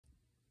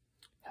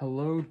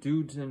Hello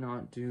dudes and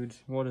not dudes,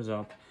 what is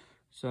up?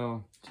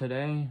 So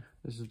today,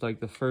 this is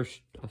like the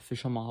first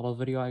official model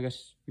video, I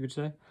guess you could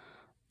say.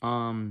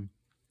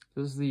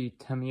 This is the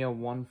Tamiya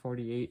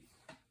 148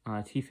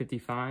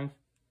 T-55,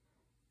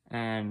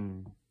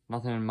 and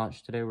nothing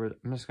much today.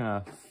 I'm just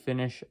gonna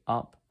finish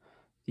up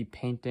the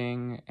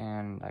painting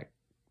and like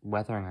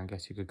weathering, I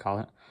guess you could call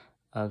it,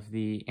 of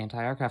the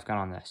anti-aircraft gun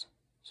on this.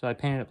 So I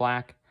painted it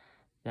black.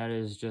 That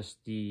is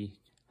just the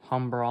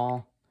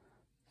Humbrol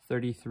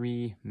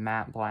 33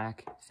 matte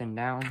black thin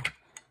down.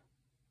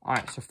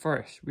 Alright, so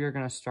first we are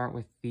going to start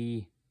with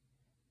the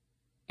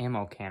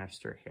ammo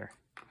canister here.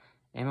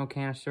 Ammo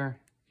canister,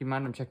 keep in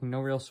mind I'm checking no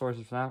real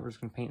sources for that. We're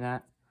just going to paint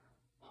that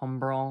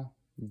Humbrol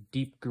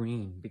deep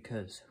green,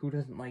 because who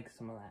doesn't like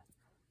some of that?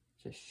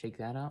 Just shake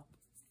that up.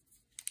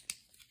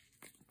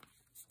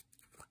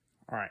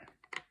 Alright.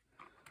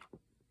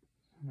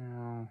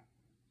 Now,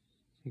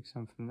 take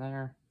some from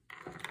there.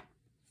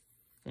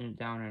 Thin it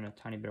down in a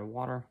tiny bit of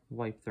water,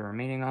 wipe the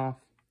remaining off.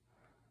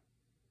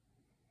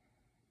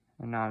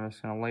 And now I'm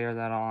just going to layer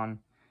that on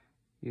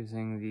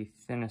using the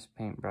thinnest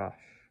paintbrush.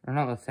 Or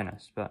not the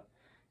thinnest, but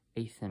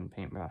a thin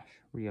paintbrush.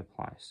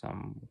 Reapply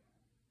some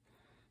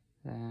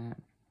that.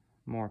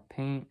 More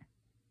paint.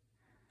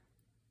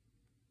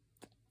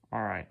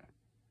 Alright.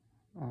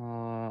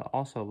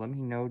 Also, let me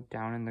know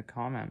down in the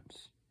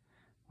comments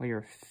what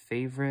your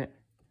favorite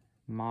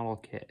model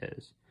kit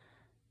is.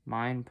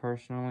 Mine,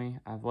 personally,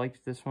 I've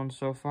liked this one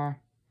so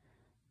far,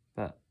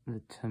 but the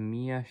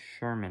Tamiya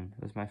Sherman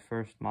was my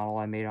first model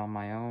I made on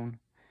my own.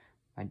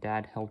 My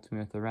dad helped me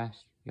with the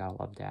rest. You gotta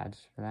love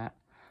dads for that.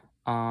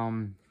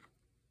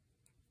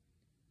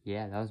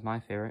 Yeah, that was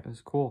my favorite. It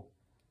was cool.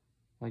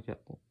 Like a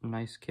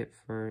nice kit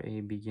for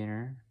a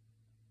beginner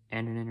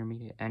and an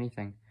intermediate,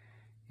 anything.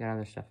 You got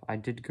other stuff. I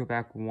did go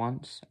back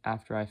once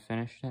after I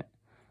finished it,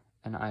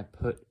 and I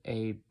put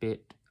a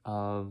bit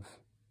of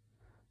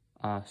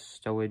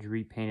stowage,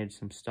 repainted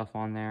some stuff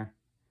on there.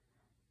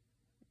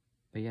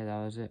 But yeah,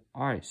 that was it.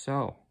 Alright,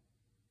 so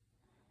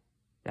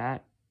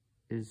that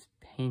is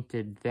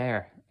painted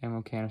there.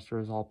 Ammo canister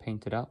is all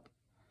painted up.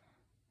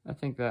 I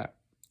think that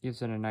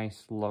gives it a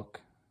nice look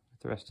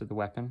with the rest of the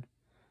weapon.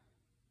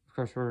 Of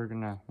course, we're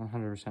gonna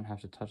 100% have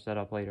to touch that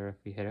up later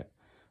if we hit it.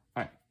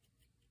 Alright,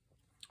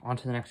 on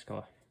to the next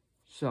color.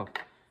 So,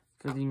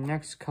 for the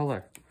next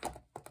color,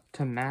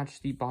 to match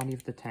the body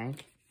of the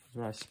tank, is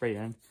what I sprayed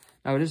in.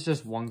 Now, it is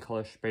just one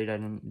color sprayed. I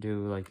didn't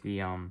do, like, the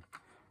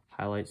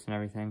highlights and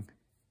everything.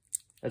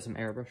 I had some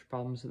airbrush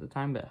problems at the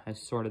time, but I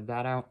sorted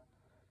that out.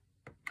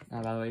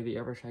 Now, by the way, the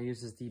airbrush I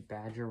use is the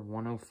Badger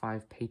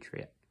 105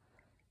 Patriot.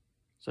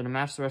 So, to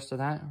match the rest of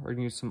that, we're going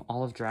to use some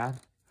olive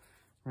drab.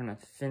 We're going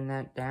to thin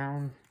that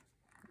down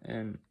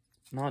and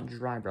not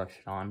dry brush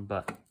it on,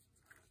 but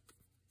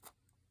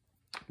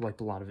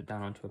wipe a lot of it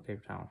down onto a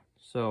paper towel.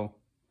 So,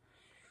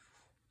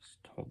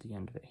 just hold the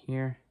end of it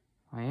here.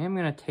 I am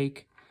going to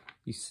take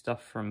the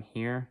stuff from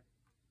here.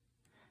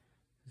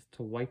 Just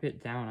to wipe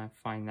it down, I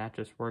find that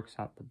just works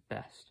out the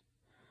best.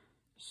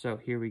 So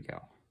here we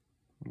go.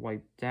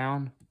 Wipe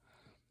down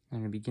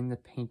and begin the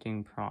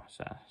painting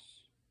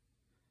process.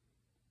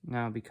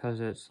 Now, because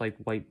it's like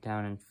wiped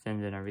down and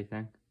thinned and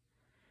everything,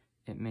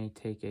 it may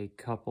take a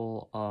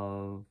couple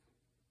of,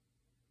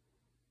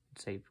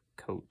 let's say,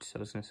 coats. I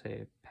was going to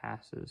say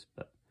passes,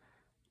 but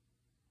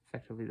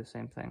effectively the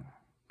same thing.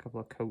 A couple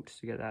of coats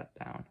to get that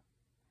down.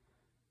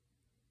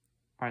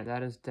 Alright,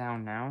 that is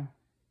down now.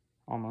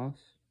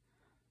 Almost.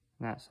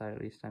 On that side,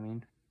 at least, I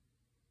mean.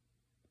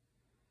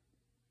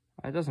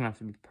 It doesn't have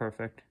to be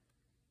perfect.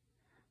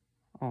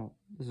 Oh,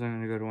 this isn't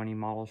going to go to any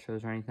model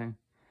shows or anything.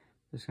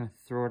 I'm just going to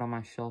throw it on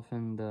my shelf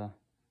in the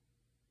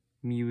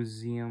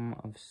Museum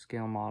of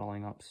Scale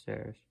Modeling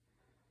upstairs.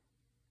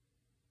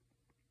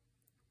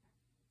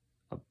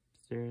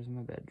 Upstairs in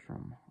my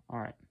bedroom.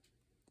 Alright.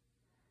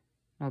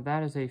 Now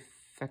that is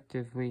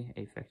effectively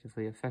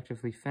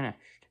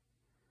finished.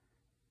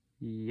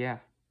 Yeah.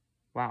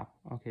 Wow.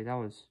 Okay, that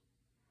was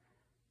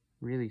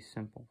really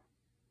simple.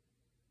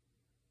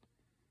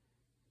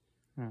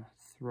 I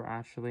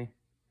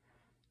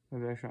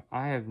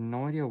have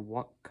no idea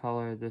what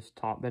color this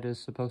top bit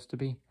is supposed to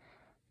be.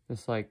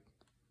 This, like,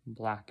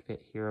 black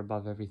bit here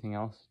above everything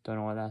else. Don't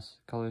know what that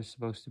color is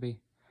supposed to be.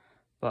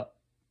 But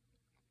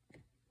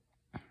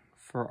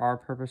for our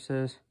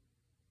purposes,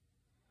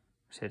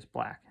 I say it's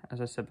black, as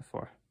I said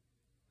before.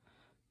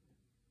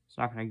 It's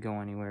not going to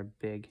go anywhere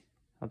big.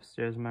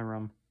 Upstairs in my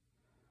room,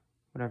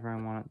 whatever I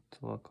want it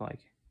to look like.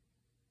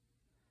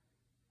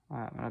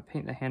 Alright, I'm going to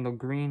paint the handle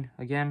green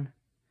again.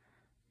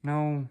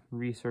 No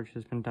research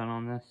has been done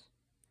on this.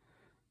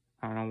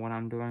 I don't know what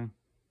I'm doing.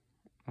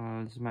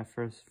 This is my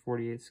first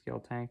 48 scale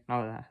tank.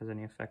 Not that that has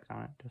any effect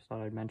on it, just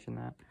thought I'd mention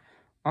that.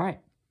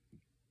 Alright,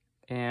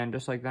 and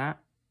just like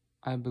that,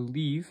 I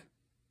believe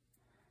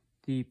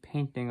the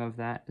painting of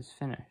that is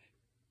finished.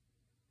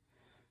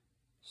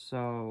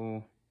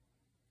 So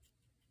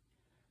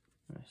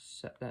I'm going to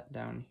set that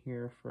down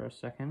here for a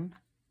second.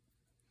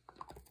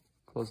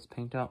 Close the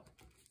paint up.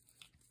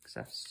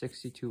 Because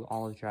F62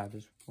 olive drab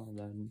is one of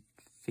the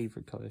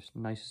favorite colors.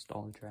 Nicest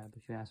olive drab,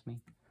 if you ask me.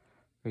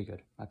 Very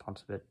good. My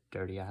pont's a bit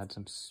dirty. I had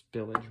some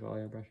spillage while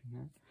I was brushing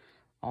that.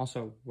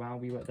 Also, while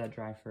we let that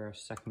dry for a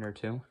second or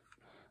two,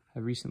 I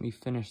recently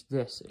finished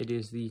this. It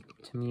is the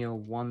Tamiya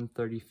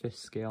 1/35th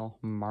scale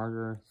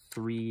Marder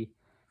III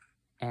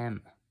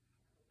M.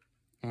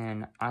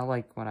 And I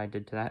like what I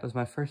did to that. It was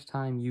my first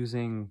time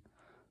using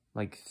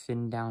like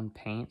thin down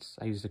paints.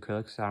 I used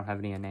acrylics, so I don't have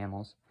any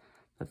enamels.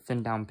 But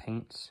thin down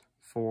paints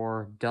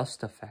for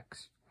dust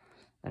effects.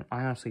 And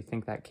I honestly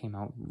think that came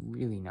out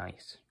really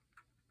nice.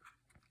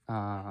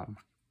 No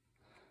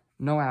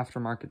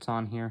aftermarkets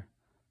on here.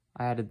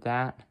 I added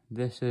that.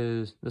 This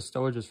is, the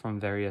stowage is from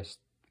various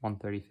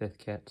 1/35th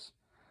kits.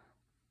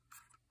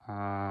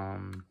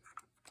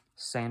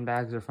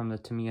 Sandbags are from the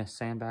Tamiya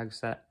sandbag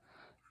set.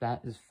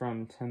 That is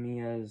from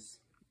Tamiya's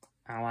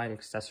Allied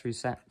accessory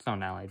set. It's not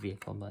an Allied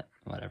vehicle, but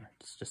whatever.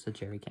 It's just a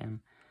jerry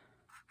can.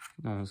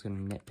 No one's gonna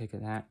nitpick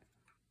at that.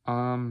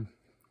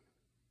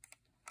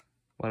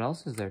 What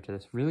else is there to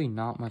this? Really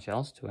not much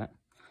else to it.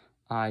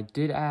 I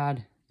did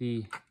add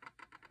the, I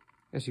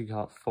guess you could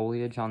call it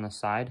foliage on the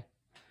side.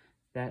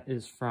 That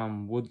is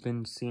from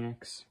Woodland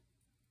Scenics,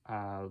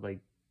 like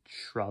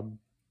shrub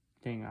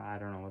thing. I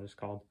don't know what it's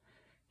called.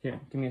 Here,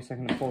 give me a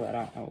second to pull that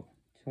out. I'll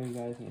tell you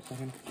guys in a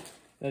second.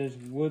 That is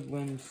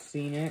Woodland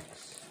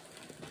Scenics.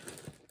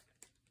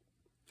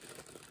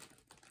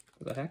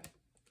 What the heck?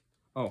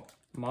 Oh,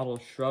 model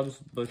shrubs,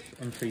 bush,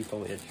 and tree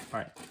foliage. All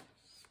right.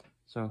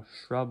 So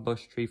shrub,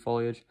 bush, tree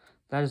foliage.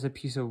 That is a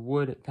piece of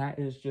wood. That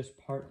is just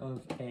part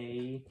of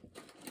a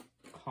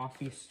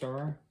coffee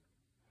stirrer.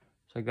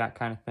 It's like that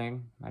kind of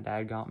thing. My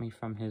dad got me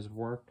from his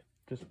work.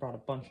 Just brought a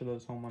bunch of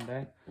those home one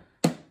day.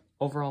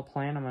 Overall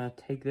plan, I'm going to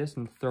take this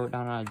and throw it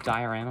down on a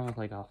diorama with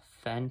like a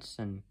fence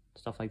and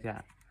stuff like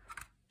that.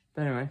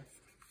 But anyway,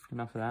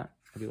 enough of that.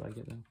 I do like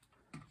it though.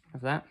 Enough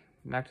of that.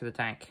 Back to the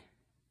tank.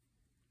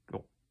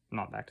 Oh,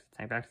 not back to the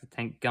tank. Back to the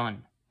tank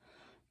gun.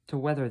 To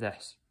weather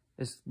this.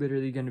 It's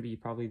literally going to be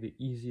probably the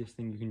easiest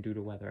thing you can do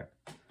to weather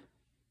it.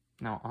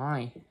 Now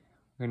I'm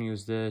going to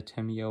use the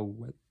Tamiya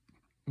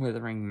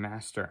Weathering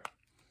Master.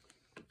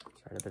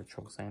 Sorry, I had a bit of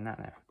trouble saying that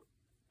now.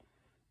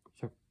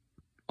 So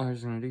all you're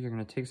going to do, you're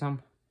going to take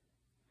some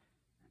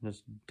and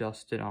just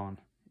dust it on.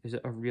 Is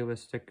it a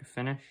realistic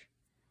finish?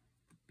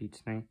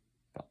 Beats me,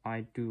 but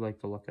I do like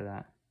the look of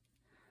that.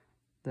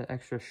 The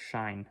extra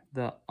shine,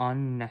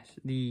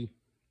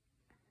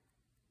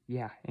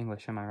 yeah,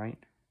 English, am I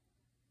right?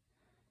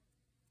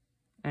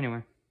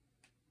 Anyway,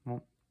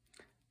 well,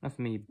 enough of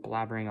me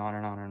blabbering on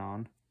and on and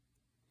on.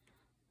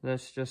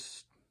 Let's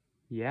just,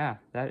 yeah,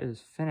 that is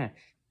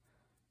finished.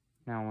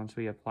 Now, once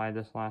we apply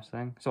this last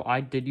thing, so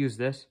I did use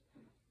this.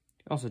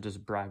 Also,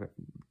 just dry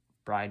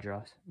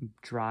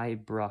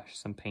brush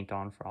some paint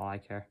on for all I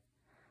care.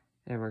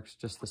 It works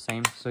just the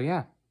same. So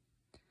yeah,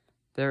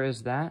 there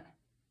is that.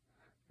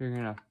 You're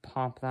gonna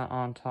pop that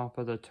on top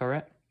of the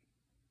turret,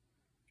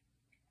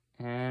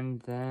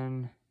 and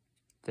then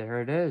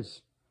there it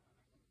is.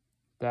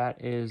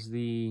 That is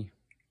the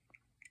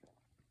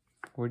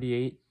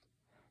 48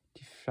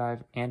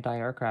 T-55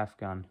 anti-aircraft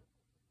gun.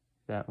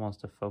 That wants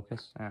to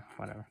focus,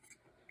 whatever.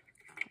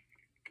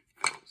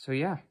 So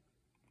yeah,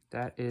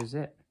 that is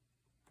it.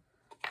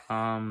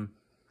 I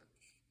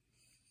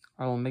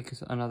will make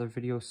another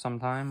video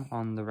sometime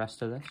on the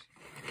rest of this.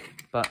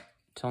 But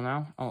till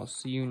now, I'll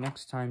see you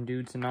next time,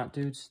 dudes and not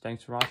dudes.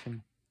 Thanks for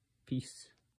watching. Peace.